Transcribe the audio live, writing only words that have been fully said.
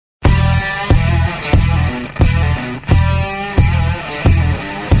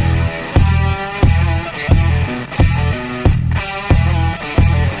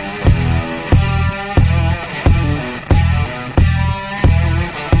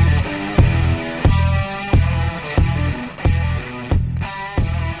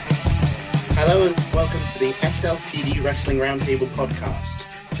the SLTD Wrestling Roundtable podcast.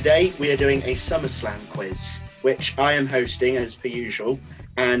 Today we are doing a SummerSlam quiz, which I am hosting as per usual.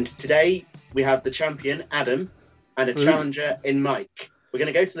 And today we have the champion, Adam, and a challenger in Mike. We're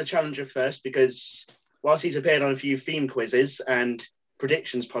going to go to the challenger first because whilst he's appeared on a few theme quizzes and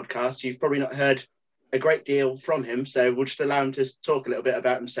predictions podcasts, you've probably not heard a great deal from him. So we'll just allow him to talk a little bit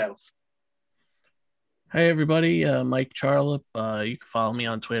about himself. Hi, everybody. Mike Charlip. You can follow me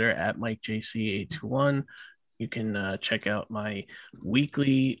on Twitter at MikeJC821. You can check out my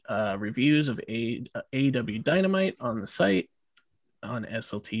weekly reviews of AEW Dynamite on the site on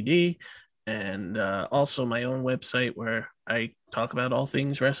SLTD, and also my own website where I talk about all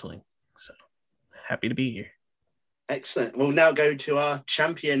things wrestling. So happy to be here. Excellent. We'll now go to our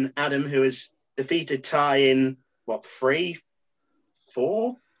champion, Adam, who has defeated Ty in, 4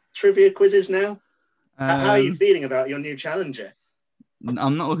 trivia quizzes now? How are you feeling about your new challenger?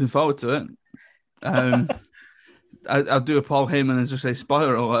 I'm not looking forward to it. I'll do a Paul Heyman and just say,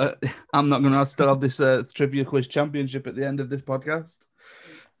 spoiler alert, I'm not going to still have this trivia quiz championship at the end of this podcast.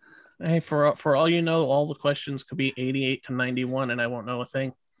 Hey, for all you know, all the questions could be 88 to 91 and I won't know a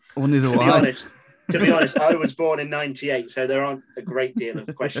thing. Well, neither will I. To be honest, I was born in 98, so there aren't a great deal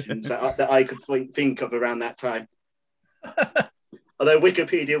of questions that I could think of around that time. Although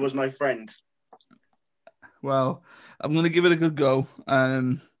Wikipedia was my friend. Well, I'm going to give it a good go.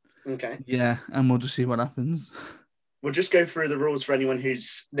 Okay. Yeah, and we'll just see what happens. We'll just go through the rules for anyone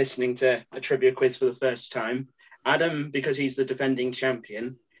who's listening to a trivia quiz for the first time. Adam, because he's the defending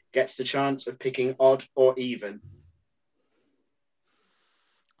champion, gets the chance of picking odd or even.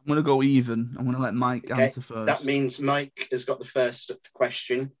 I'm going to go even. I'm going to let Mike answer first. That means Mike has got the first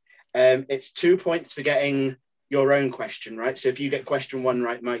question. It's 2 points for getting your own question right. So if you get question 1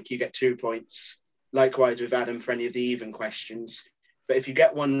 right, Mike, you get 2 points. Likewise with Adam for any of the even questions. But if you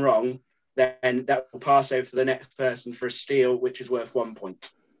get one wrong, then that will pass over to the next person for a steal, which is worth 1 point.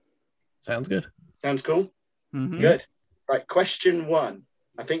 Sounds good. Sounds cool? Mm-hmm. Good. Right, question 1.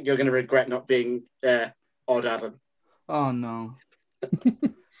 I think you're going to regret not being odd, Adam. Oh, no.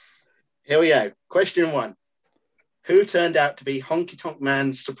 Here we go. Question 1. Who turned out to be Honky Tonk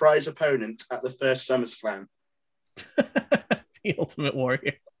Man's surprise opponent at the first SummerSlam? The Ultimate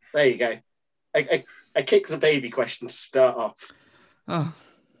Warrior. There you go. I kick the baby question to start off. Oh,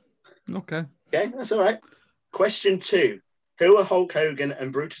 okay. Okay, that's all right. Question 2. Who are Hulk Hogan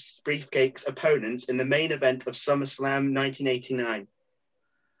and Brutus Beefcake's opponents in the main event of SummerSlam 1989?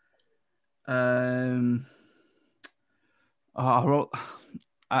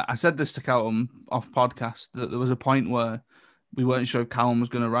 I said this to Callum off podcast that there was a point where we weren't sure if Callum was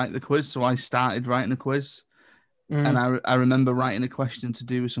going to write the quiz, so I started writing a quiz. And I remember writing a question to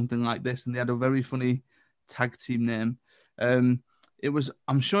do with something like this, and they had a very funny tag team name. I'm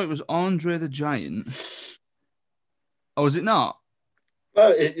sure it was Andre the Giant. Oh, was it not?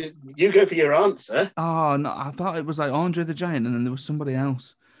 Well, you go for your answer. Oh, no, I thought it was like Andre the Giant, and then there was somebody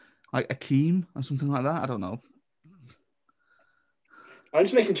else, like Akeem or something like that. I don't know. I'm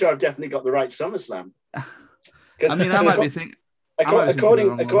just making sure I've definitely got the right SummerSlam. I mean, I might be thinking...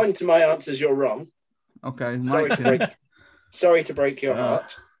 According to my answers, you're wrong. Okay. Sorry to break your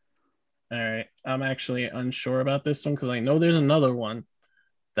heart. All right. I'm actually unsure about this one because I know there's another one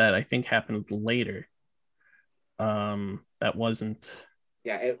that I think happened later. That wasn't.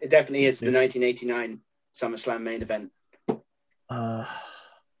 Yeah, it definitely is the 1989 SummerSlam main event.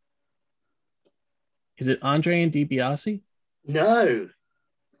 Is it Andre and DiBiase? No.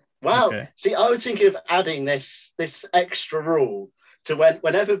 Wow. Okay. See, I was thinking of adding this extra rule to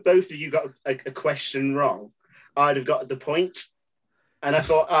whenever both of you got a question wrong, I'd have got the point. And I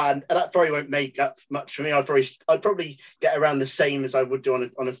thought, and that probably won't make up much for me. I'd probably get around the same as I would do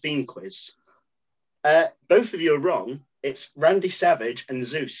on a theme quiz. Both of you are wrong. It's Randy Savage and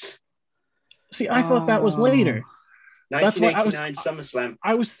Zeus. See, I thought that was later. 1989 SummerSlam.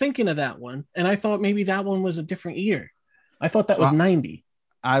 I was thinking of that one, and I thought maybe that one was a different year. I thought that was 90.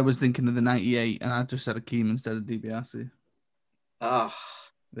 I was thinking of the 98, and I just said Akeem instead of DiBiase. Ah.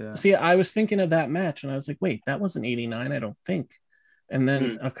 Yeah. See, I was thinking of that match, and I was like, wait, that wasn't 89, I don't think. And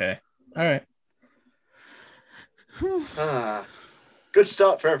then, okay. All right. Good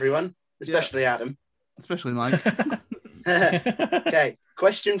start for everyone, especially Adam. Especially Mike. Okay,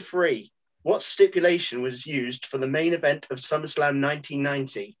 question 3. What stipulation was used for the main event of SummerSlam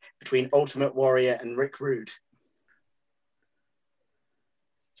 1990 between Ultimate Warrior and Rick Rude?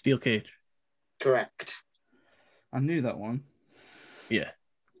 Steel cage. Correct. I knew that one. Yeah.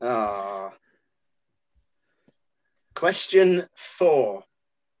 Question 4.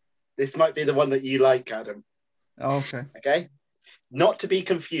 This might be the one that you like, Adam. Oh, okay. Okay. not to be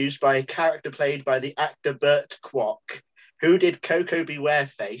confused by a character played by the actor Burt Kwok, who did Coco Beware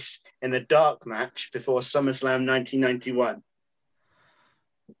face in the dark match before SummerSlam 1991.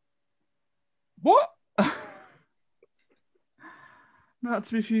 What? Not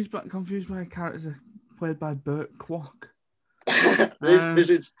to be confused by a character played by Burt Kwok. This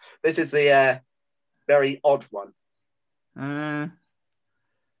is the very odd one.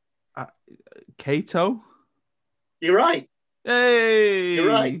 Kato? You're right. Hey! You're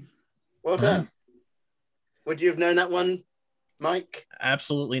right. Well done. Would you have known that one, Mike?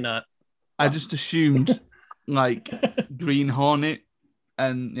 Absolutely not. I just assumed like Green Hornet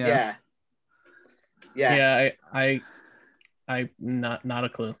and Yeah. I not a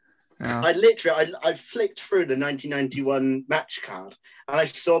clue. Yeah. I flicked through the 1991 match card and I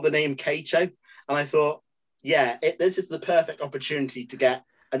saw the name Kato and I thought, this is the perfect opportunity to get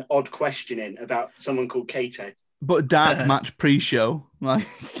an odd question in about someone called Kato. But dark match pre-show, like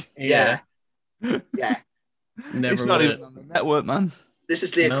yeah. Never it's not even on the network, man. This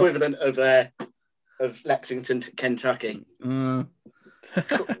is the equivalent of Lexington, Kentucky. Never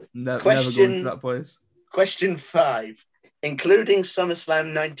going to that place. Question 5. Including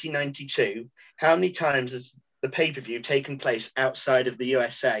SummerSlam 1992, how many times has the pay-per-view taken place outside of the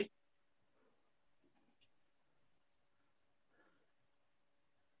USA?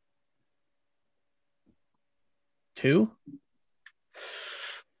 Two?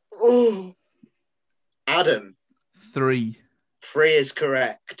 Oh, Adam. 3. 3 is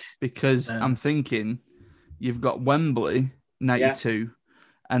correct. Because I'm thinking you've got Wembley, 92,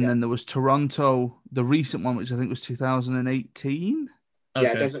 and then there was Toronto, the recent one, which I think was 2018. Okay.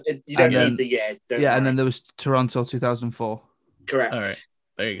 Yeah, you don't need the year. And then there was Toronto 2004. Correct. All right,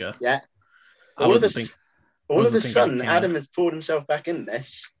 there you go. Yeah. All of a sudden, Adam has pulled himself back in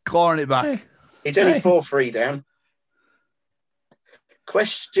this. Clawing it back. He's only 4-3 down.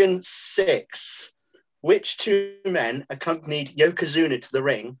 Question 6. Which 2 men accompanied Yokozuna to the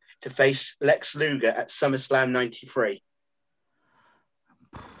ring to face Lex Luger at SummerSlam 93?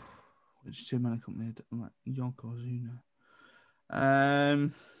 Which 2 men accompanied Yokozuna?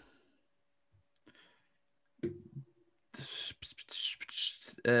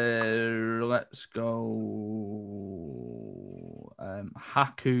 Let's go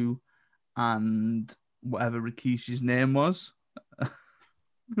Haku and whatever Rikishi's name was.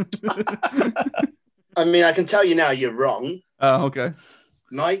 I mean, I can tell you now you're wrong. Oh, okay.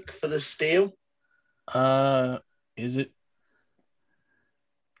 Mike for the steal. Is it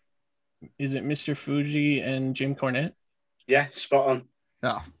Mr. Fuji and Jim Cornette? Yeah, spot on.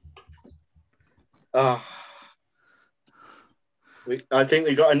 Oh. I think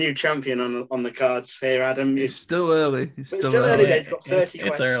we've got a new champion on the cards here, Adam. It's still early. It's still early days. Got 30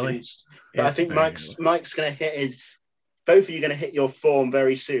 questions. It's early. But I think Mike's going to hit his... Both of you are going to hit your form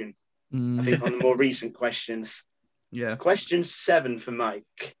very soon. I think on the more recent questions. Yeah. Question 7 for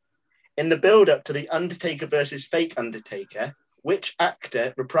Mike. In the build-up to The Undertaker versus Fake Undertaker, which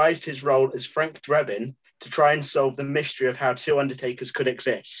actor reprised his role as Frank Drebin to try and solve the mystery of how 2 Undertakers could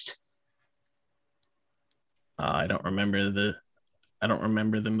exist? I don't remember the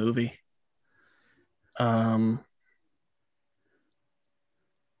movie.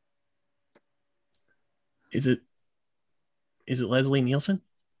 Is it Leslie Nielsen?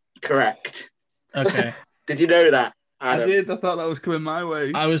 Correct. Okay. Did you know that, Adam? I did. I thought that was coming my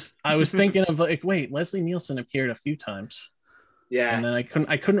way. I was thinking of wait, Leslie Nielsen appeared a few times. Yeah. And then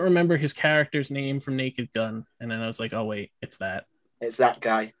I couldn't remember his character's name from Naked Gun, and then I was like, oh wait, it's that. It's that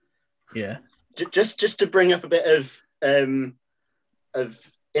guy. Yeah. Just to bring up a bit of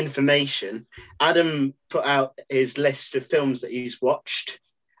information, Adam put out his list of films that he's watched,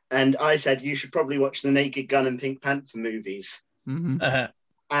 and I said you should probably watch the Naked Gun and Pink Panther movies. Mm-hmm.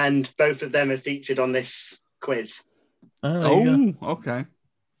 And both of them are featured on this quiz. Oh, okay.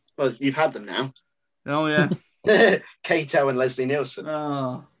 Well, you've had them now. Oh, yeah. Kato and Leslie Nielsen.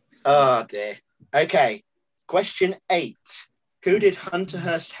 Oh dear. Okay. Question 8. Who did Hunter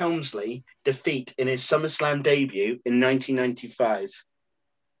Hearst Helmsley defeat in his SummerSlam debut in 1995?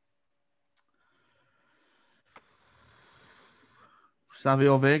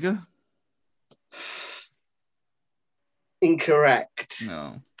 Savio Vega? Incorrect.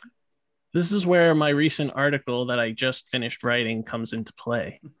 No. This is where my recent article that I just finished writing comes into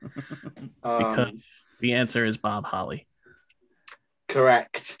play. Because the answer is Bob Holly.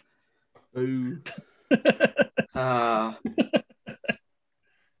 Correct. Ooh.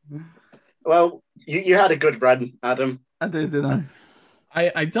 Well, you had a good run, Adam. I did, didn't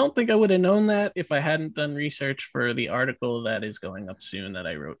I don't think I would have known that if I hadn't done research for the article that is going up soon that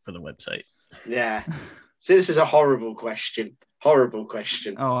I wrote for the website. Yeah. So this is a horrible question. Horrible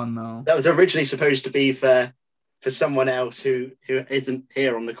question. Oh no. That was originally supposed to be for someone else who isn't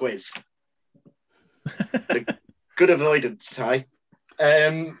here on the quiz. Good avoidance, Ty.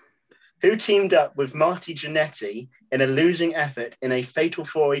 Who teamed up with Marty Jannetty in a losing effort in a Fatal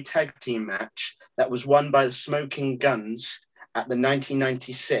 4-Way tag team match that was won by the Smoking Guns at the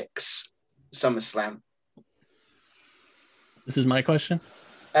 1996 SummerSlam? This is my question?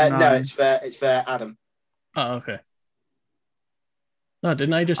 No, it's for Adam. Oh, okay. No,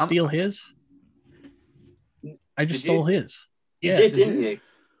 didn't I just steal his? I just stole his. You did, didn't you?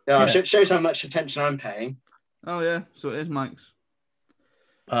 Yeah. Shows how much attention I'm paying. Oh, yeah. So it is Mike's.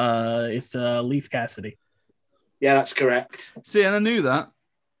 It's Leif Cassidy. Yeah, that's correct. See, and I knew that.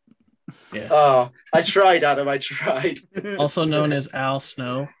 Yeah. Oh, I tried, Adam. I tried. Also known as Al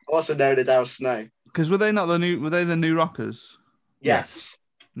Snow. Also known as Al Snow. Because were they the New Rockers? Yes.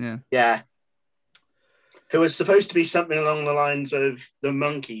 Yeah. Yeah. Who was supposed to be something along the lines of the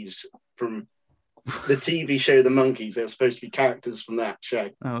Monkees from the TV show The Monkees. They were supposed to be characters from that show.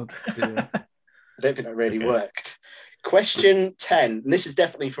 Oh, dear. I don't think that really worked. Question 10. And this is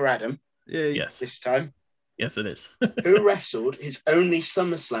definitely for Adam. Yeah. Yes. This time. Yes, it is. Who wrestled his only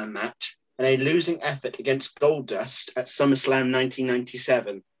SummerSlam match in a losing effort against Goldust at SummerSlam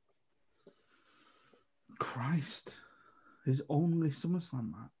 1997? Christ. His only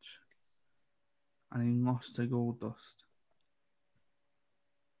SummerSlam match. And he lost to Goldust.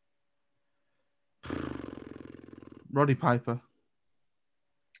 Roddy Piper.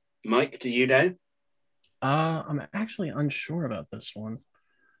 Mike, do you know? I'm actually unsure about this one.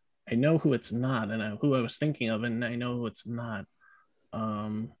 I know who it's not, and who I was thinking of, and I know who it's not.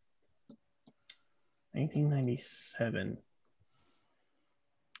 1997.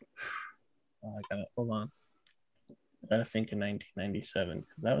 Oh, I gotta hold on. I gotta think in 1997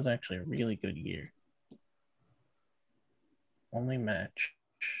 because that was actually a really good year. Only match.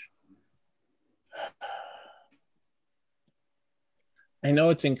 I know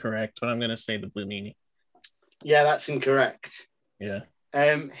it's incorrect, but I'm gonna say the Blue Meanie. Yeah, that's incorrect. Yeah.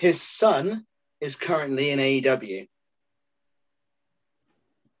 His son is currently in AEW.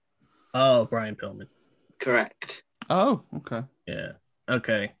 Oh, Brian Pillman. Correct. Oh, okay. Yeah.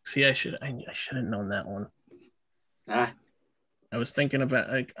 Okay. See, I should have known that one. Ah. I was thinking about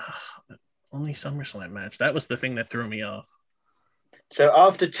only SummerSlam match. That was the thing that threw me off. So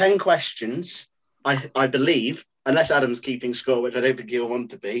after 10 questions, I believe, unless Adam's keeping score, which I don't think he'll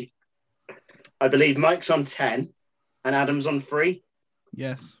want to be, I believe Mike's on 10 and Adam's on 3.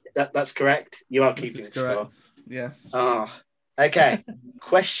 Yes. That's correct. You are keeping score. Yes. Okay.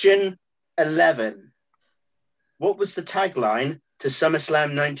 Question 11. What was the tagline to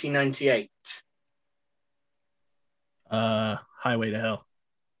SummerSlam 1998? Highway to Hell.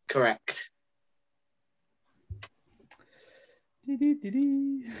 Correct.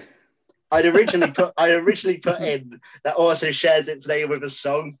 I'd originally put in that also shares its name with a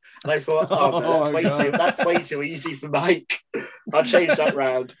song, and I thought, that's way too easy for Mike. I'll change that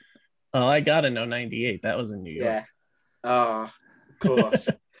round. Oh, I gotta know 98. That was in New York. Yeah. Of course.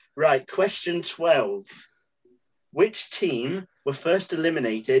 Right. Question 12. Which team were first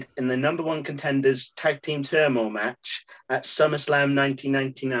eliminated in the number one contenders tag team turmoil match at SummerSlam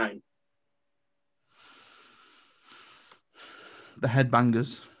 1999? The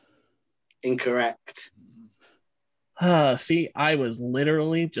Headbangers. Incorrect. See, I was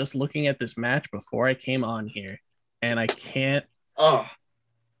literally just looking at this match before I came on here, and I can't.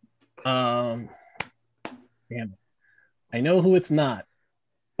 Damn it. I know who it's not.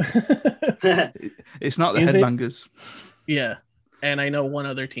 It's not the Headbangers. Yeah, and I know one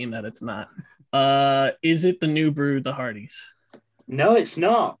other team that it's not. Is it the New Brood, the Hardys? No, it's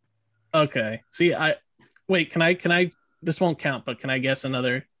not. Okay. See, can I? This won't count, but can I guess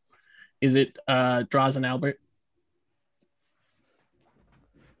another? Is it Droz and Albert?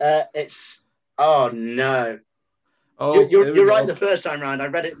 It's no. Oh, you're right the first time round. I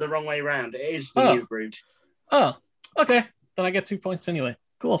read it the wrong way round. It is the New Brood. Oh, okay. Then I get 2 points anyway.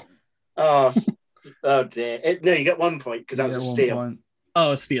 Cool. Oh dear. No, you get 1 point because that was a steal. Point.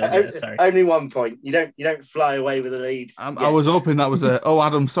 Oh, a steal. Yeah, sorry. Only 1 point. You don't fly away with a lead. I was hoping that was a. Oh,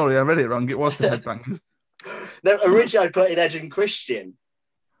 Adam, sorry, I read it wrong. It was the Headbangers. No, originally I put in Edge and Christian,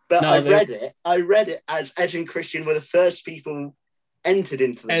 but I read it as Edge and Christian were the first people entered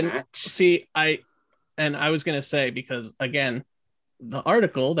into the match. See, I was gonna say, because again, the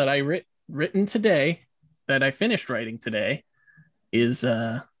article that I written today, that I finished writing today, is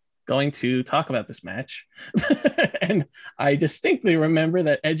going to talk about this match, and I distinctly remember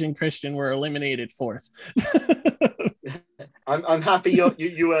that Edge and Christian were eliminated fourth. I'm happy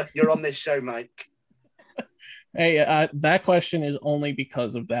you're on this show, Mike. Hey, that question is only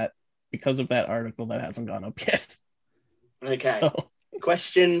because of that article that hasn't gone up yet. Okay. So,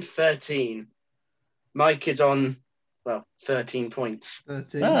 Question 13. Mike is on 13 points.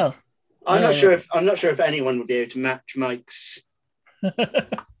 13. oh, I'm Yeah, not sure if anyone would be able to match Mike's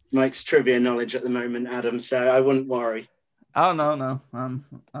trivia knowledge at the moment, Adam. So I wouldn't worry. Oh no.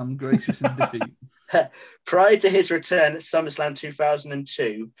 I'm gracious in defeat. Prior to his return at SummerSlam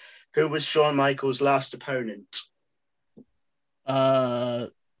 2002, who was Shawn Michaels' last opponent?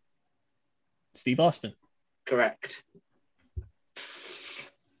 Steve Austin. Correct.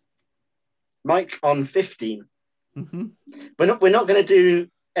 Mike on 15. Mm-hmm. We're not going to do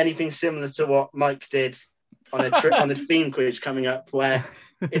anything similar to what Mike did on a theme quiz coming up, where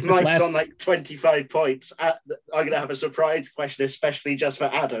if Mike's on like 25 points, I'm going to have a surprise question, especially just for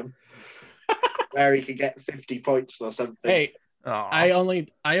Adam, where he could get 50 points or something. Hey, I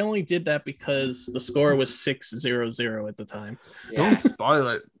only did that because the score was 6-0-0 at the time. Yeah. Don't spoil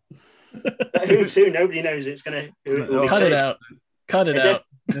it. But who's who? Nobody knows it's going to Cut it out. Cut it out.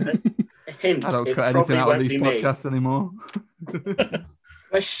 A hint. I don't It cut probably anything out of won't these be me. podcasts anymore.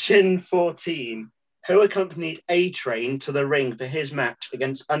 Question 14. Who accompanied A-Train to the ring for his match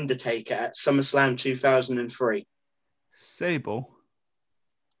against Undertaker at SummerSlam 2003? Sable.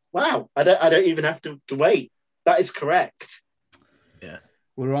 Wow, I don't even have to wait. That is correct. Yeah.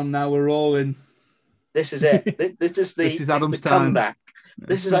 We're on now. We're rolling. This is it. This is Adam's the time. comeback.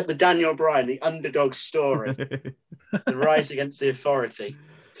 This is like the Daniel Bryan, the underdog story. The rise against the authority.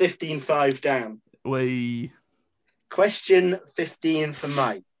 15-5 down. Question 15 for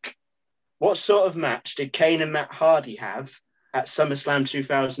Mike. What sort of match did Kane and Matt Hardy have at SummerSlam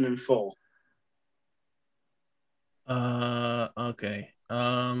 2004? Okay.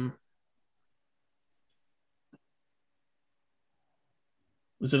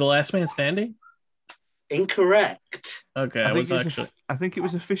 Was it a last man standing? Incorrect. Okay, I think it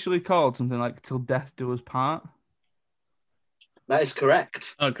was officially called something like "Till Death Do Us Part." That is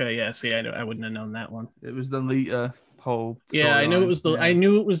correct. Okay, yeah. See, I wouldn't have known that one. It was the Lita whole. Yeah, I knew it was storyline. I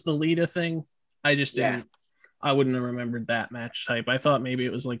knew it was the Lita thing. I just didn't. Yeah. I wouldn't have remembered that match type. I thought maybe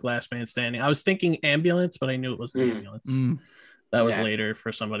it was like last man standing. I was thinking ambulance, but I knew it wasn't ambulance. That was later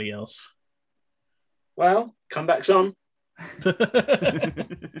for somebody else. Well, comeback's on.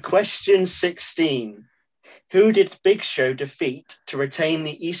 Question 16. Who did Big Show defeat to retain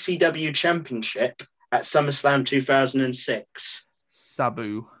the ECW Championship at SummerSlam 2006?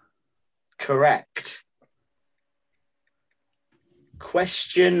 Sabu. Correct.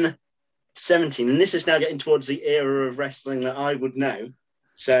 Question 17. And this is now getting towards the era of wrestling that I would know.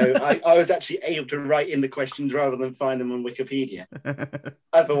 So I was actually able to write in the questions rather than find them on Wikipedia.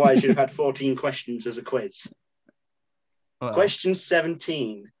 Otherwise, you'd have had 14 questions as a quiz. Well. Question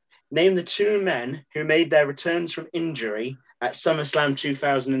 17. Name the two men who made their returns from injury at SummerSlam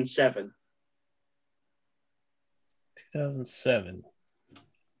 2007. 2007.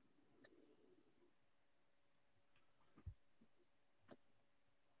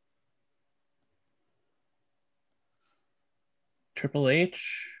 Triple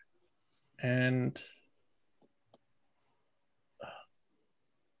H and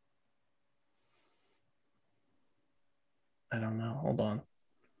I don't know. Hold on.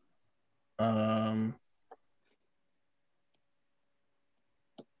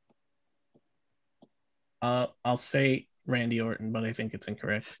 I'll say Randy Orton, but I think it's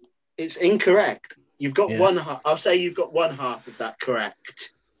incorrect. It's incorrect. You've got one half. I'll say you've got one half of that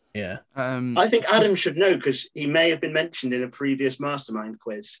correct. Yeah. I think Adam should know because he may have been mentioned in a previous Mastermind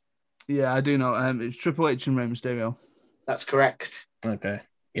quiz. Yeah, I do know. It's Triple H and Rey Mysterio. That's correct. Okay.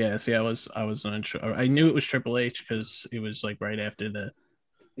 Yeah. See, I was unsure. I knew it was Triple H because it was like right after the.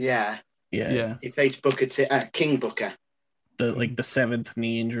 Yeah. Yeah. He faced King Booker. The seventh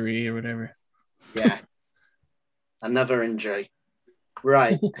knee injury or whatever. Yeah. Another injury.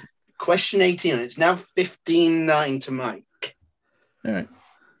 Right. Question 18. It's now 15-9 to Mike. All right.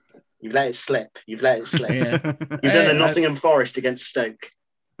 You've let it slip. Yeah. You've done a Nottingham Forest against Stoke.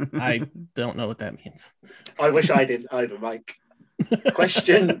 I don't know what that means. I wish I did either, Mike.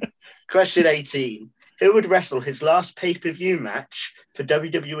 Question 18. Who would wrestle his last pay-per-view match for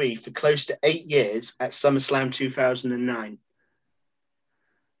WWE for close to 8 years at SummerSlam 2009?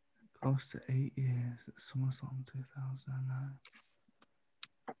 Close to 8 years at SummerSlam 2009.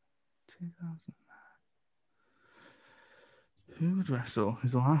 2009. Who would wrestle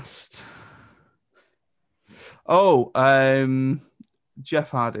his last? Oh, Jeff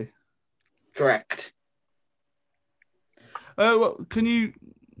Hardy. Correct. Well, can you?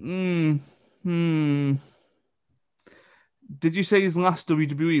 Did you say his last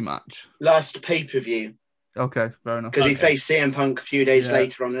WWE match? Last pay-per-view. Okay, fair enough. Because he Okay. faced CM Punk a few days Yeah.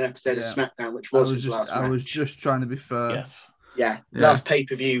 later on an episode of Yeah. SmackDown, which was his last match. I was just trying to be fair. Yes. Yeah, Yeah. last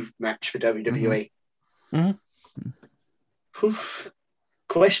pay-per-view match for WWE. Mhm. Oof.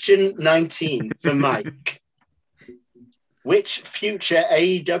 Question 19 for Mike. Which future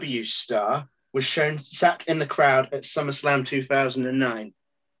AEW star was shown sat in the crowd at SummerSlam 2009?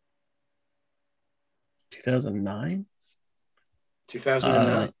 2009.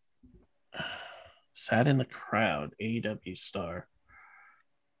 2009. Sat in the crowd. AEW star.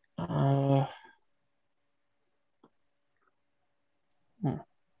 Not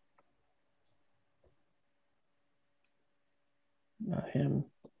him.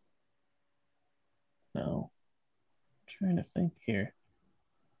 No. I'm trying to think here.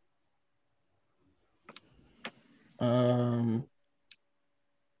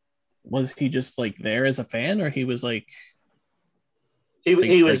 Was he just like there as a fan, or he was like? He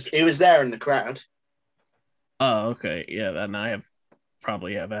was there in the crowd. Oh, okay. Yeah, then I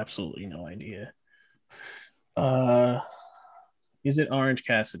probably have absolutely no idea. Is it Orange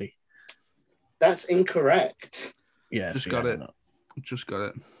Cassidy? That's incorrect. Yeah, Just got it.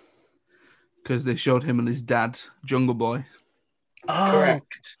 Because they showed him and his dad, Jungle Boy. Oh,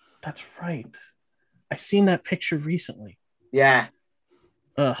 Correct. That's right. I seen that picture recently. Yeah.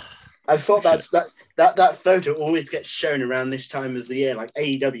 Ugh. I thought that photo always gets shown around this time of the year, like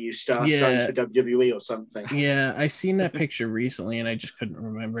AEW star signed for WWE or something. Yeah, I seen that picture recently and I just couldn't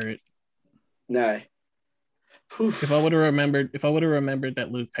remember it. No. Oof. If I would have remembered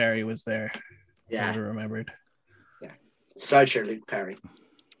that Luke Perry was there, yeah, I would have remembered. Yeah. Sideshow Luke Perry.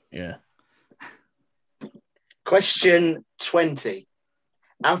 Yeah. Question 20.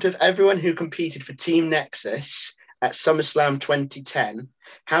 Out of everyone who competed for Team Nexus at SummerSlam 2010,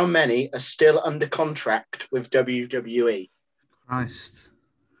 how many are still under contract with WWE? Christ.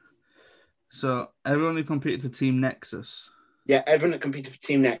 So everyone who competed for Team Nexus? Yeah, everyone that competed for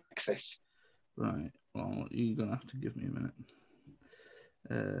Team Nexus. Right. Well, you're going to have to give me a minute.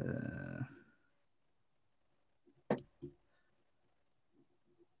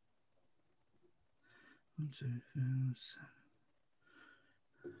 1, 2, 3, 7.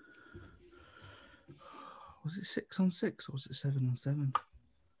 Was it 6 on 6 or was it 7 on 7?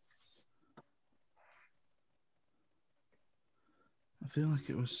 I feel like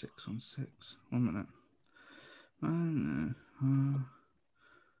it was 6 on 6. 1 minute.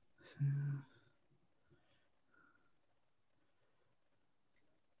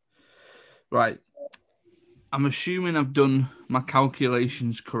 Right. I'm assuming I've done my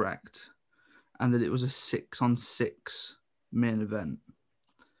calculations correct and that it was a 6 on 6 main event.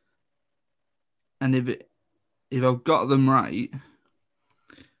 And if I've got them right,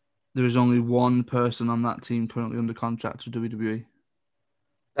 there is only one person on that team currently under contract with WWE.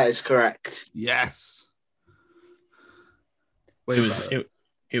 That is correct. Yes. It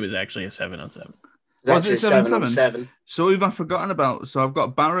was actually a 7 on 7. Was it 7 on 7? So who have I forgotten about? So I've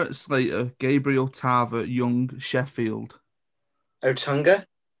got Barrett, Slater, Gabriel, Tarver, Young, Sheffield. Otunga?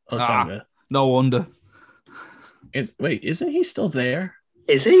 No wonder. Wait, isn't he still there?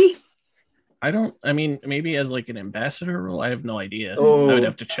 Is he? I mean, maybe as like an ambassador role. I have no idea. Oh. I would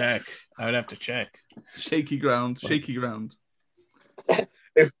have to check. Shaky ground. I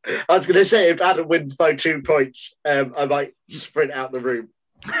was going to say, if Adam wins by 2 points, I might sprint out the room.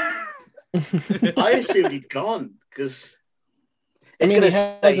 I assumed he'd gone because he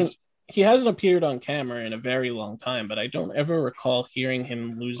hasn't appeared on camera in a very long time, but I don't ever recall hearing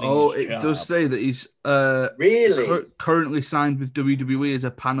him losing his job. It does say that he's really currently signed with WWE as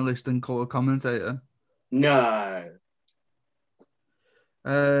a panelist and color commentator. No.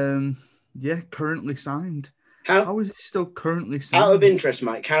 Yeah, currently signed. How is he still currently signed? Out of interest,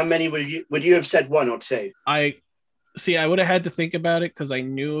 Mike, how many would you have said 1 or 2? I would have had to think about it because I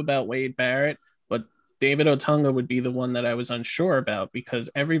knew about Wade Barrett, but David Otunga would be the one that I was unsure about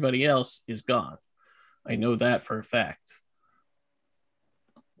because everybody else is gone. I know that for a fact.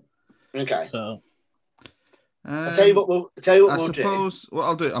 Okay. So I'll tell you what we'll do. What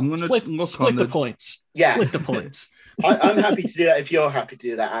I'll do, I'm going to split the points. Yeah. Split the points. I'm happy to do that if you're happy to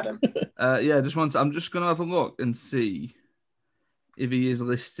do that, Adam. I'm just going to have a look and see if he is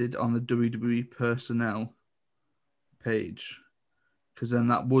listed on the WWE personnel page, because then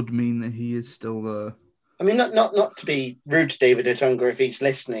that would mean that he is still there. I mean, not to be rude to David Otunga if he's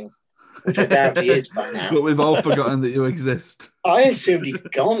listening, which I doubt he is by now. But we've all forgotten that you exist. I assumed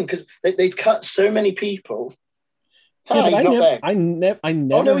he'd gone because they'd cut so many people. Yeah, he's not there. I never.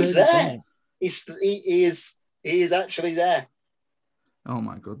 Oh no, he's there. He is actually there. Oh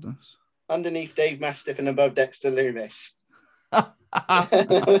my goodness! Underneath Dave Mastiff and above Dexter Loomis.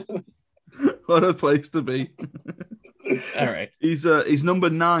 What a place to be. All right. He's number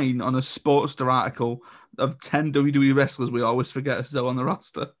 9 on a Sportster article of 10 WWE wrestlers we always forget are still on the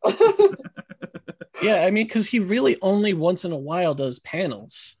roster. Yeah, I mean, because he really only once in a while does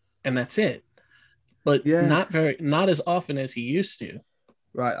panels, and that's it. But not as often as he used to.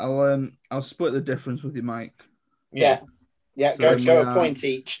 Right, I'll split the difference with you, Mike. Yeah. So go a point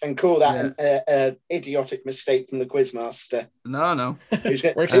each and call that an idiotic mistake from the quizmaster. No.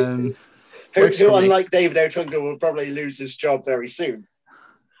 Who unlike David Otunga, will probably lose his job very soon.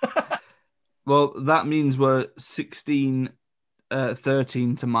 Well, that means we're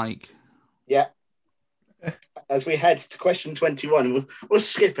 16-13 to Mike. Yeah. As we head to question 21, we'll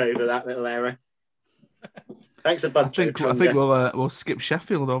skip over that little error. Thanks a bunch. I think we'll skip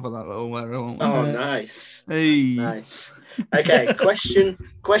Sheffield over that little error, won't we? Oh, nice. Hey. Nice. Okay, question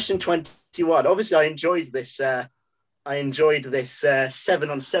 21. Obviously, I enjoyed this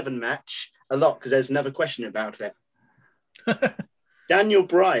 7-on-7 match a lot because there's another question about it. Daniel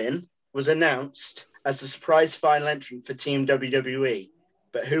Bryan was announced as the surprise final entrant for Team WWE,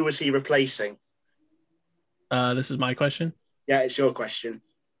 but who was he replacing? This is my question. Yeah, it's your question.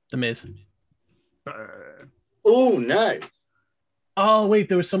 The Miz. Oh, no. Oh, wait,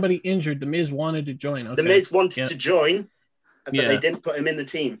 there was somebody injured. The Miz wanted to join. Okay. The Miz wanted to join, but they didn't put him in the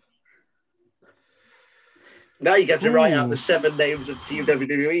team. Now you get to write out the 7 names of Team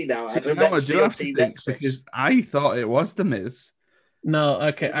WWE now. I do have to think, because I thought it was The Miz. No,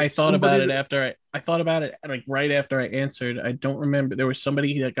 okay. I thought about it after I thought about it like right after I answered. I don't remember. There was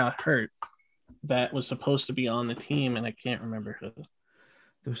somebody that got hurt that was supposed to be on the team, and I can't remember who.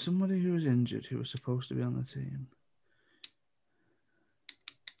 There was somebody who was injured who was supposed to be on the team.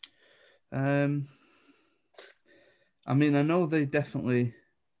 I mean, I know they definitely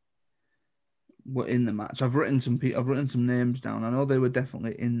were in the match. I've written some names down. I know they were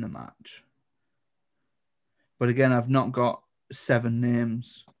definitely in the match. But again, I've not got 7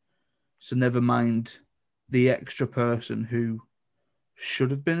 names. So never mind the extra person who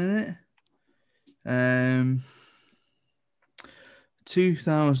should have been in it.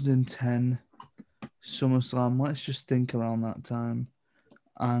 2010 SummerSlam. Let's just think around that time.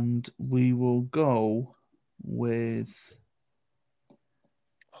 And we will go with...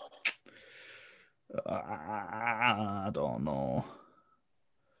 I don't know.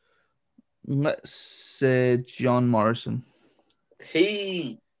 Let's say John Morrison.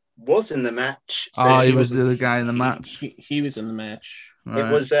 He was in the match. So he was the other guy in the match. He was in the match. Right.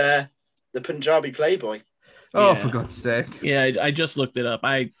 It was the Punjabi Playboy. Oh, for God's sake. Yeah, I just looked it up.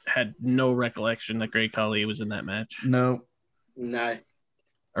 I had no recollection that Great Khali was in that match. No.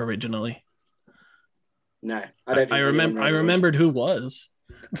 Originally. No. I don't think I remembered who was.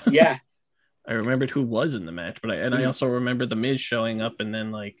 Yeah. I remembered who was in the match, but I also remember the Miz showing up and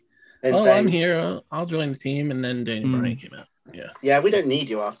then saying, I'm here. I'll join the team. And then Daniel Bryan came out. Yeah. Yeah, we don't need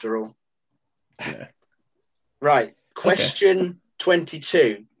you after all. Yeah. Right. Question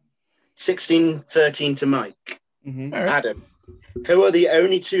 22. 16-13 to Mike. Mm-hmm. Right. Adam, who are the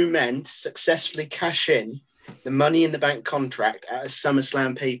only 2 men to successfully cash in the Money in the Bank contract at a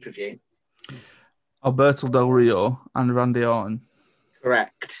SummerSlam pay-per-view? Alberto Del Rio and Randy Orton.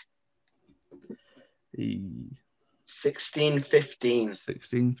 Correct. 16-15.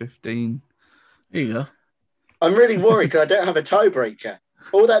 16-15. There you go. I'm really worried because I don't have a tiebreaker.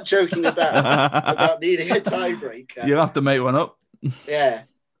 All that joking about needing a tiebreaker. You'll have to make one up. Yeah.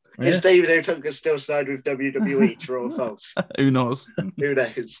 Is David Otunga still signed with WWE, true or false? Who knows? Who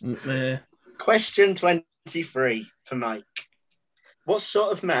knows? Question 23 for Mike. What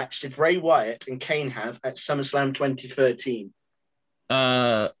sort of match did Bray Wyatt and Kane have at SummerSlam 2013?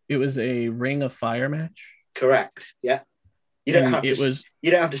 It was a Ring of Fire match. Correct. Yeah. You don't have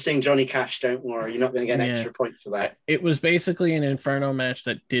to sing Johnny Cash, don't worry. You're not going to get an extra point for that. It was basically an Inferno match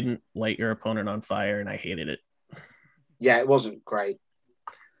that didn't light your opponent on fire, and I hated it. Yeah, it wasn't great.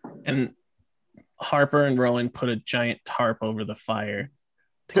 And Harper and Rowan put a giant tarp over the fire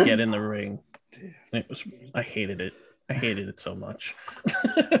to get in the ring. I hated it. I hated it so much.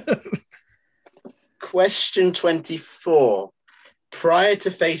 Question 24. Prior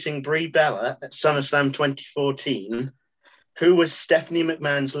to facing Brie Bella at SummerSlam 2014, who was Stephanie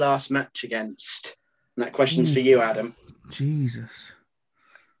McMahon's last match against? And that question's for you, Adam. Jesus.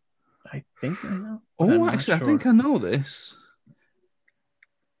 I think I know. Oh, actually, sure. I think I know this.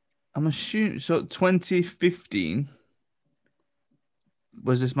 I'm assuming... So, 2015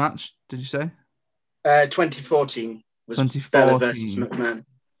 was this match, did you say? 2014 was 2014. Bella versus McMahon.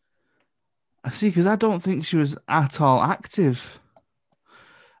 I see, because I don't think she was at all active.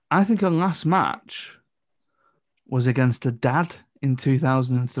 I think her last match was against her dad in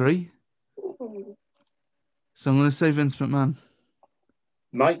 2003. So I'm going to say Vince McMahon.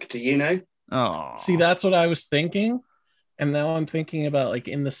 Mike, do you know? Oh, See, that's what I was thinking, and now I'm thinking about like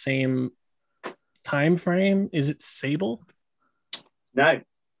in the same time frame. Is it Sable? No,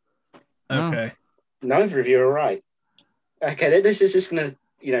 No. Okay. neither of you are right. Okay, this is just going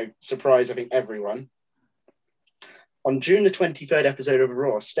to, surprise, I think, everyone. On June the 23rd episode of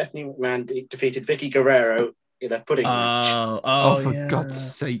Raw, Stephanie McMahon defeated Vicky Guerrero in a pudding match. Oh, for yeah. God's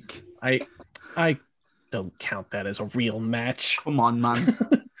sake. I don't count that as a real match. Come on, man.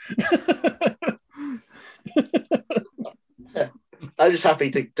 I'm just happy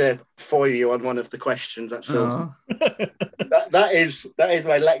to foil you on one of the questions. That's all. Oh, That is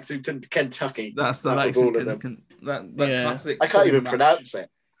my Lexington, Kentucky. that's the Out of all of Lexington. That Yeah. classic. I can't even match. pronounce it.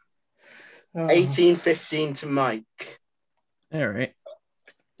 Oh. 18-15 to Mike. All right.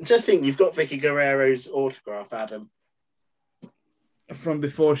 Just think, you've got Vicky Guerrero's autograph, Adam. From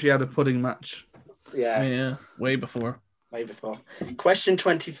before she had a pudding match. Yeah, Yeah, way before. way before. Question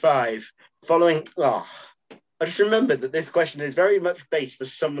 25. I just remembered that this question is very much based for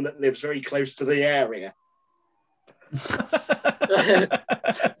someone that lives very close to the area.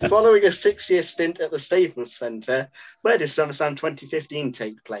 Following a 6-year stint at the Staples Center, where did SummerSlam 2015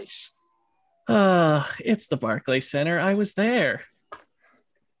 take place? It's the Barclays Center. I was there.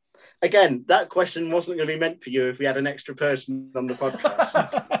 Again, that question wasn't going to be meant for you if we had an extra person on the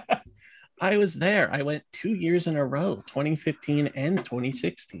podcast. I was there. I went 2 years in a row, 2015 and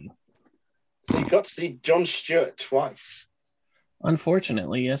 2016. So you got to see Jon Stewart twice.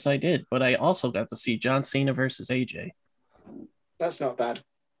 Unfortunately, yes, I did. But I also got to see John Cena versus AJ. That's not bad.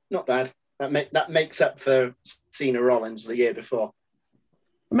 Not bad. That makes up for Cena Rollins the year before.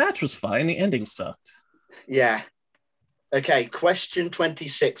 The match was fine. The ending sucked. Yeah. Okay, question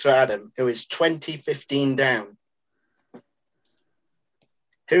 26 for Adam, who is 20-15 down.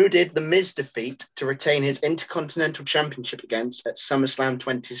 Who did The Miz defeat to retain his Intercontinental Championship against at SummerSlam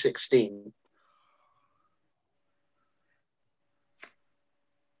 2016?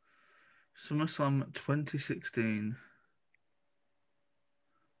 SummerSlam 2016.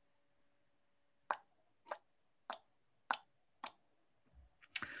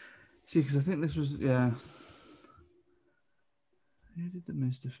 See, because I think this was, yeah. Who did the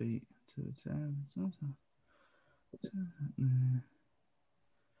Miz defeat to return?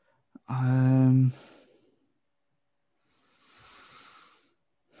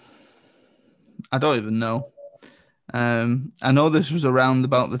 I don't even know. I know this was around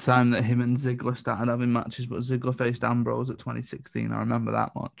about the time that him and Ziggler started having matches, but Ziggler faced Ambrose at 2016. I remember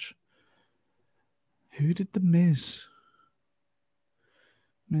that much. Who did the Miz?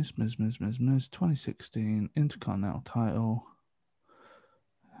 Miz, 2016 Intercontinental title.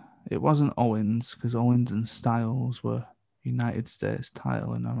 It wasn't Owens, because Owens and Styles were United States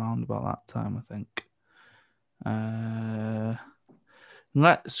title in around about that time, I think.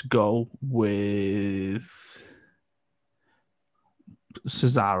 Let's go with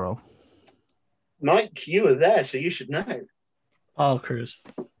Cesaro. Mike, you were there, so you should know. Apollo Crews.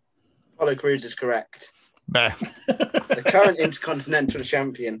 Apollo Crews is correct. Bah. The current Intercontinental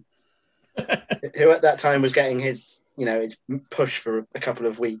Champion, who at that time was getting his push for a couple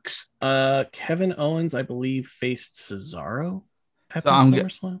of weeks. Kevin Owens, I believe, faced Cesaro at So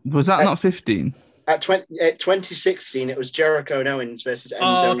SummerSlam. Was that not 15? At 2016, it was Jericho and Owens versus Enzo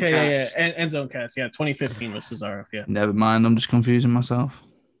Oh, okay, and Cass. yeah. Enzo and Cass. Yeah, 2015 was Cesaro. Yeah. Never mind, I'm just confusing myself.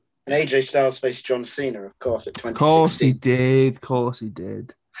 And AJ Styles faced John Cena, of course, at 2016. Of course he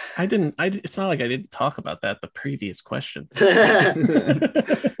did. It's not like I didn't talk about that the previous question.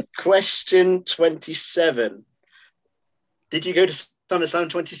 Question 27. Did you go to SummerSlam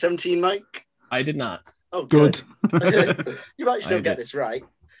 2017, Mike? I did not. Oh, Good. You might still I get did. this right.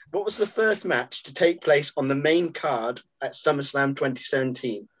 What was the first match to take place on the main card at SummerSlam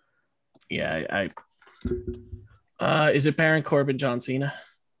 2017? Yeah, is it Baron Corbin, John Cena?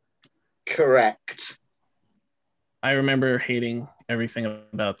 Correct. I remember hating everything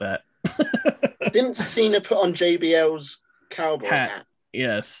about that. Didn't Cena put on JBL's cowboy hat?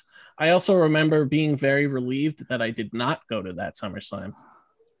 Yes. I also remember being very relieved that I did not go to that SummerSlam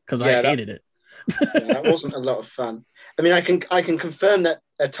because I hated it. Yeah, that wasn't a lot of fun. I mean, I can confirm that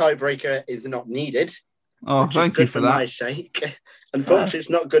a tiebreaker is not needed. Oh, which thank is you good for my that. sake. Unfortunately, it's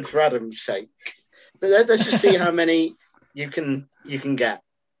not good for Adam's sake. Let's just see how many you can get.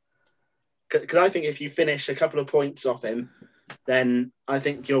 Because I think if you finish a couple of points off him, then I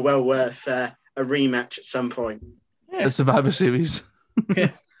think you're well worth a rematch at some point. Yeah. The Survivor Series.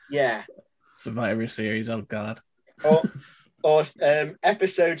 Yeah. Survivor Series. Oh God. Or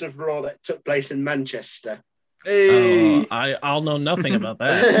episodes of Raw that took place in Manchester. Hey. I'll know nothing about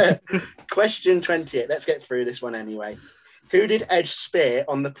that. Question 28. Let's get through this one anyway. Who did Edge spear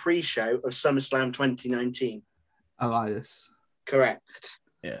on the pre-show of SummerSlam 2019? Elias. Correct.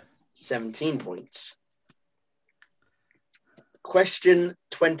 Yeah. 17 points. Question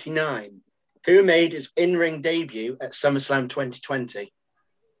 29. Who made his in-ring debut at SummerSlam 2020?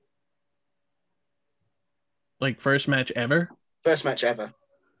 Like first match ever? First match ever.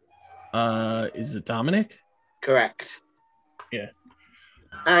 Is it Dominic? Correct. Yeah.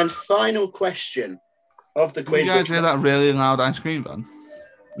 And final question of the Can quiz. you guys hear that really loud ice cream van?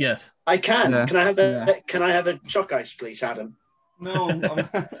 Yes. I can. Yeah. Can I have a shock ice, please, Adam? No,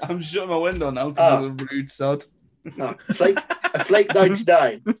 I'm shutting my window now Oh. because of the rude sod. Oh, a flake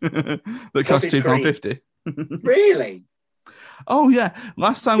 99. That cost Toffee cream. £2.50. Really? Oh yeah.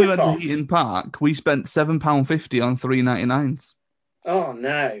 Last time we went to Rip-off. Heaton Park, we spent £7.50 on 3.99s. Oh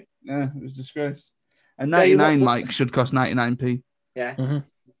no. Yeah, it was a disgrace. And Tell you 99 what- mics should cost 99p. Yeah. Mm-hmm.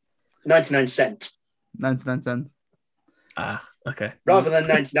 99 cents 99 cents. Ah, okay. rather than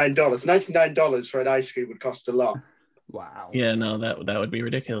 $99. $99 for an ice cream would cost a lot. Wow. Yeah, no, that would be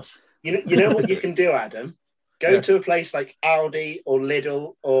ridiculous. You know what you can do, Adam? Go Yes. to a place like Aldi or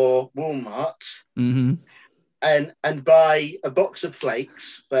Lidl or Walmart Mm-hmm. and buy a box of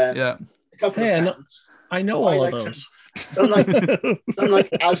flakes for Yeah. a couple Hey, I of know- pounds. I know Buy all of like those. Some like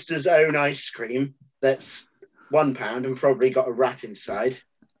Asda's own ice cream that's £1 and probably got a rat inside,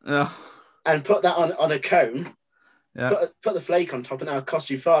 Yeah. and put that on a cone. Yeah. Put the flake on top, and that'll cost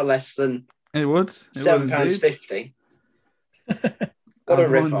you far less than It would. It would £7.50. indeed. What a I'll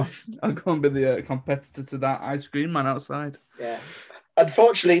go and- rip-off. I'll go and be the competitor to that ice cream man outside. Yeah.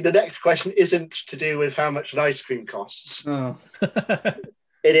 Unfortunately, the next question isn't to do with how much an ice cream costs. Oh.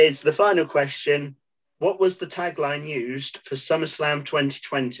 It is the final question. What was the tagline used for SummerSlam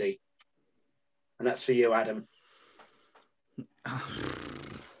 2020? And that's for you, Adam.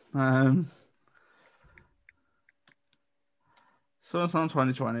 So it's on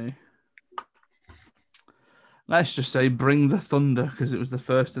 2020. Let's just say bring the thunder because it was the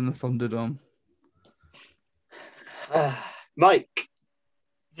first in the Thunderdome. Mike,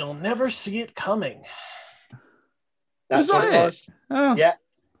 You'll never see it coming. that's Was what that it it? was. Oh. Yeah.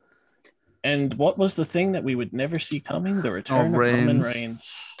 And what was the thing that we would never see coming? The return of Roman Reigns.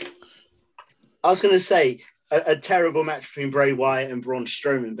 Reigns. I was going to say a terrible match between Bray Wyatt and Braun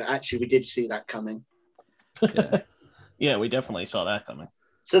Strowman, but actually we did see that coming. Yeah. Yeah, we definitely saw that coming.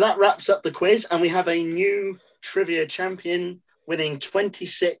 So that wraps up the quiz, and we have a new trivia champion winning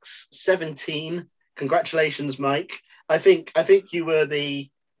 26-17. Congratulations, Mike. I think you were the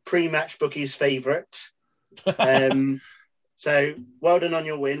pre-match bookies' favourite. So well done on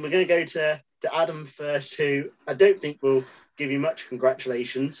your win. We're going to go to Adam first, who I don't think will give you much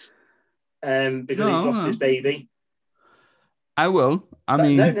congratulations because he's lost his baby. I will. I But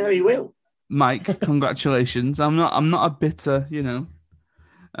mean, no, he will. Mike, congratulations. I'm not a bitter,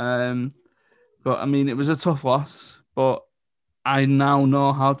 but I mean, it was a tough loss, but I now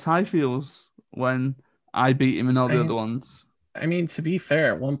know how Ty feels when I beat him in all the other ones. I mean, to be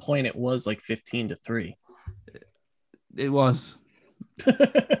fair, at one point it was like 15-3. It was.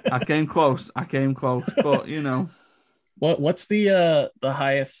 I came close, but What's the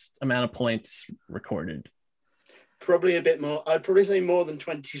highest amount of points recorded? Probably a bit more. I'd probably say more than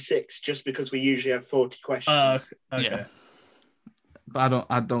 26, just because we usually have 40 questions. Okay. Yeah. But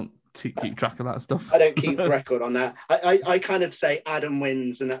I don't keep track of that stuff. I don't keep record on that. I kind of say Adam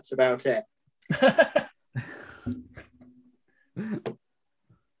wins, and that's about it.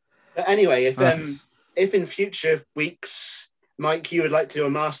 But anyway, if in future weeks, Mike, you would like to do a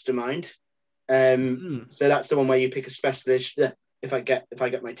mastermind, so that's the one where you pick a specialist. If I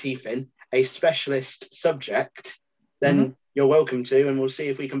get my teeth in a specialist subject, then you're welcome to, and we'll see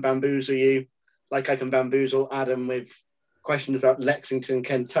if we can bamboozle you, like I can bamboozle Adam with questions about Lexington,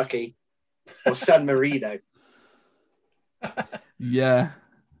 Kentucky, or San Marino. Yeah.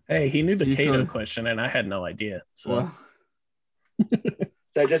 Hey, he knew the You Cato could. question, and I had no idea. So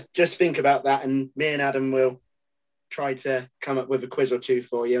So just think about that, and me and Adam will try to come up with a quiz or two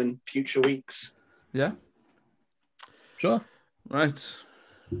for you in future weeks. Yeah. sure. Right.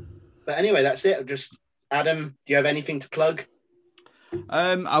 But anyway, that's it. Adam, do you have anything to plug?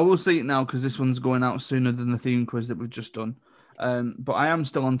 I will say it now because this one's going out sooner than the theme quiz that we've just done. But I am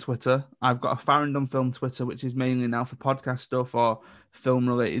still on Twitter. I've got a Farringdon Film Twitter, which is mainly now for podcast stuff or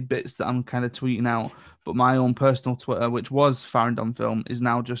film-related bits that I'm kind of tweeting out. But my own personal Twitter, which was Farringdon Film, is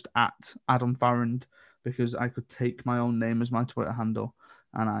now just at Adam Farrand because I could take my own name as my Twitter handle,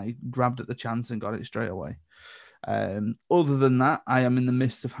 and I grabbed at the chance and got it straight away. Other than that, I am in the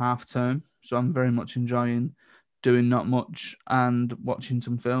midst of half term, so I'm very much enjoying doing not much and watching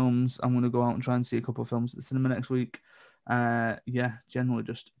some films. I'm going to go out and try and see a couple of films at the cinema next week. Generally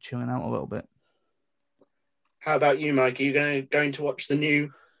just chilling out a little bit. How about you, Mike? Are you going to watch the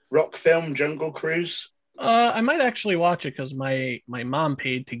new rock film Jungle Cruise? I might actually watch it because my mom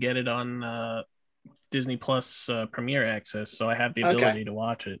paid to get it on Disney Plus Premiere Access, so I have the ability to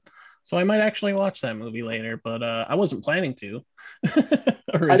watch it. So I might actually watch that movie later, but I wasn't planning to.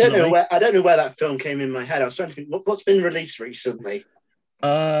 I don't know where that film came in my head. I was trying to think what's been released recently.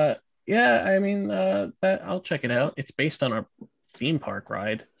 Yeah, I mean, I'll check it out. It's based on a theme park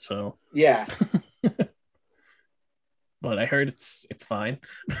ride, so yeah. But I heard it's fine.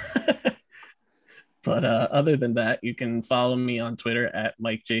 But other than that, you can follow me on Twitter at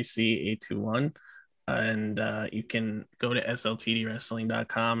MikeJC821. And you can go to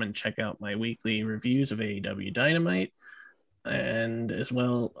sltdwrestling.com and check out my weekly reviews of AEW Dynamite. And as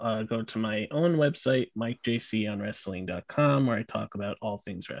well, go to my own website, MikeJCOnWrestling.com, where I talk about all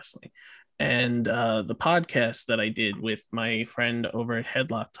things wrestling. And the podcast that I did with my friend over at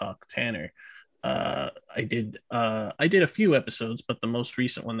Headlock Talk, Tanner, I did a few episodes, but the most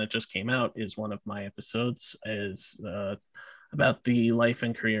recent one that just came out is one of my episodes, is about the life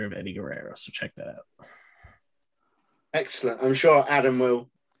and career of Eddie Guerrero. So check that out. Excellent. I'm sure Adam will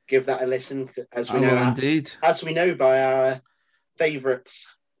give that a listen, as we know by our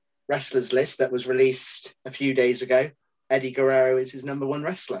favourites wrestlers list that was released a few days ago. Eddie Guerrero is his number one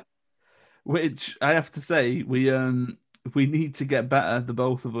wrestler. Which I have to say, we need to get better, the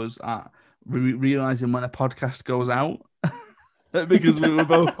both of us, at realizing when a podcast goes out. Because we were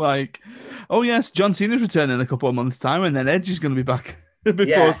both like, oh yes, John Cena's returning in a couple of months' time, and then Edge is going to be back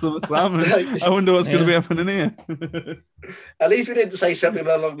before SummerSlam. I wonder what's going to be happening here. At least we didn't say something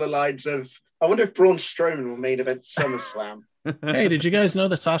along the lines of, I wonder if Braun Strowman will main event SummerSlam. Hey, did you guys know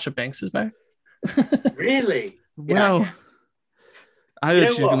that Sasha Banks is back? Really? Well, I heard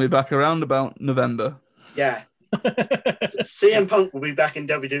she's going to be back around about November. Yeah. CM Punk will be back in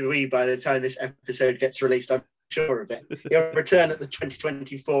WWE by the time this episode gets released. I'm sure of it. He'll return at the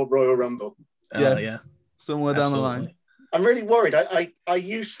 2024 Royal Rumble. Yeah. Somewhere down the line. I'm really worried. I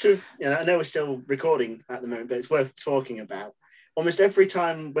used to, I know we're still recording at the moment, but it's worth talking about. Almost every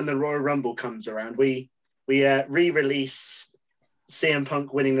time when the Royal Rumble comes around, we re-release CM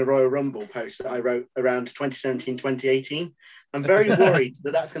Punk winning the Royal Rumble post that I wrote around 2017, 2018. I'm very worried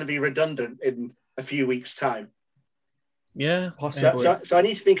that that's going to be redundant in a few weeks' time. Yeah. So I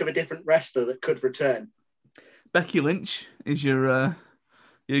need to think of a different wrestler that could return. Becky Lynch is your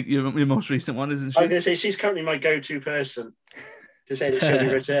most recent one, isn't she? I was going to say, she's currently my go-to person to say that she'll be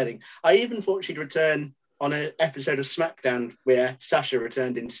returning. I even thought she'd return on an episode of SmackDown where Sasha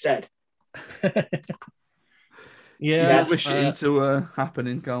returned instead. I wish it into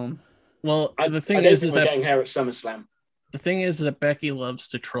happening, Colin. Well, the thing I don't is think we're getting her at SummerSlam. The thing is that Becky loves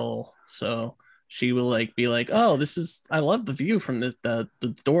to troll, so she will be like, "Oh, I love the view from the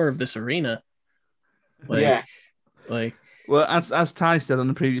door of this arena." Well, as Ty said on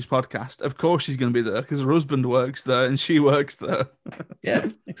the previous podcast, of course she's going to be there because her husband works there and she works there. Yeah,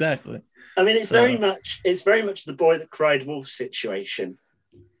 exactly. I mean, it's very much the boy that cried wolf situation,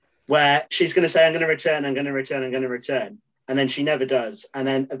 where she's going to say, "I'm going to return, I'm going to return, I'm going to return," and then she never does, and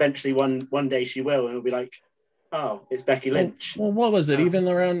then eventually one day she will, and it'll be like, "Oh, it's Becky Lynch." Well, what was it? Even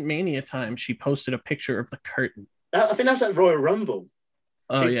around Mania time, she posted a picture of the curtain. I think that's at Royal Rumble.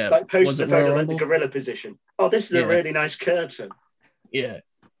 Oh, yeah. Posted the photo of the gorilla position. Oh, this is a really nice curtain. Yeah.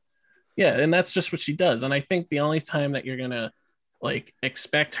 Yeah, and that's just what she does. And I think the only time that you're going to,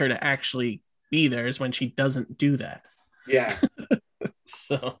 expect her to actually be there is when she doesn't do that. Yeah.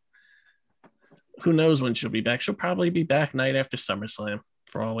 So, who knows when she'll be back? She'll probably be back night after SummerSlam,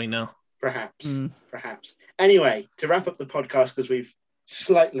 for all we know. Perhaps. Anyway, to wrap up the podcast, because we've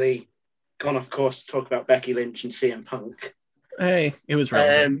slightly gone off course to talk about Becky Lynch and CM Punk. Hey, it was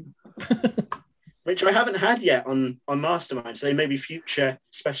relevant. Which I haven't had yet on Mastermind, so they may be future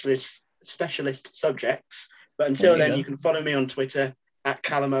specialist subjects. But until then, you can follow me on Twitter at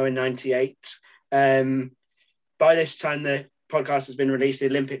CallumOwen98. By this time the podcast has been released, the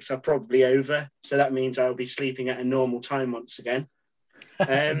Olympics are probably over, so that means I'll be sleeping at a normal time once again.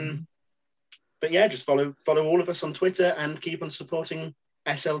 But yeah, just follow all of us on Twitter and keep on supporting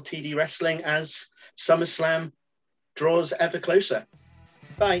SLTD Wrestling as SummerSlam draws ever closer.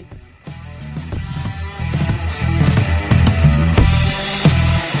 Bye.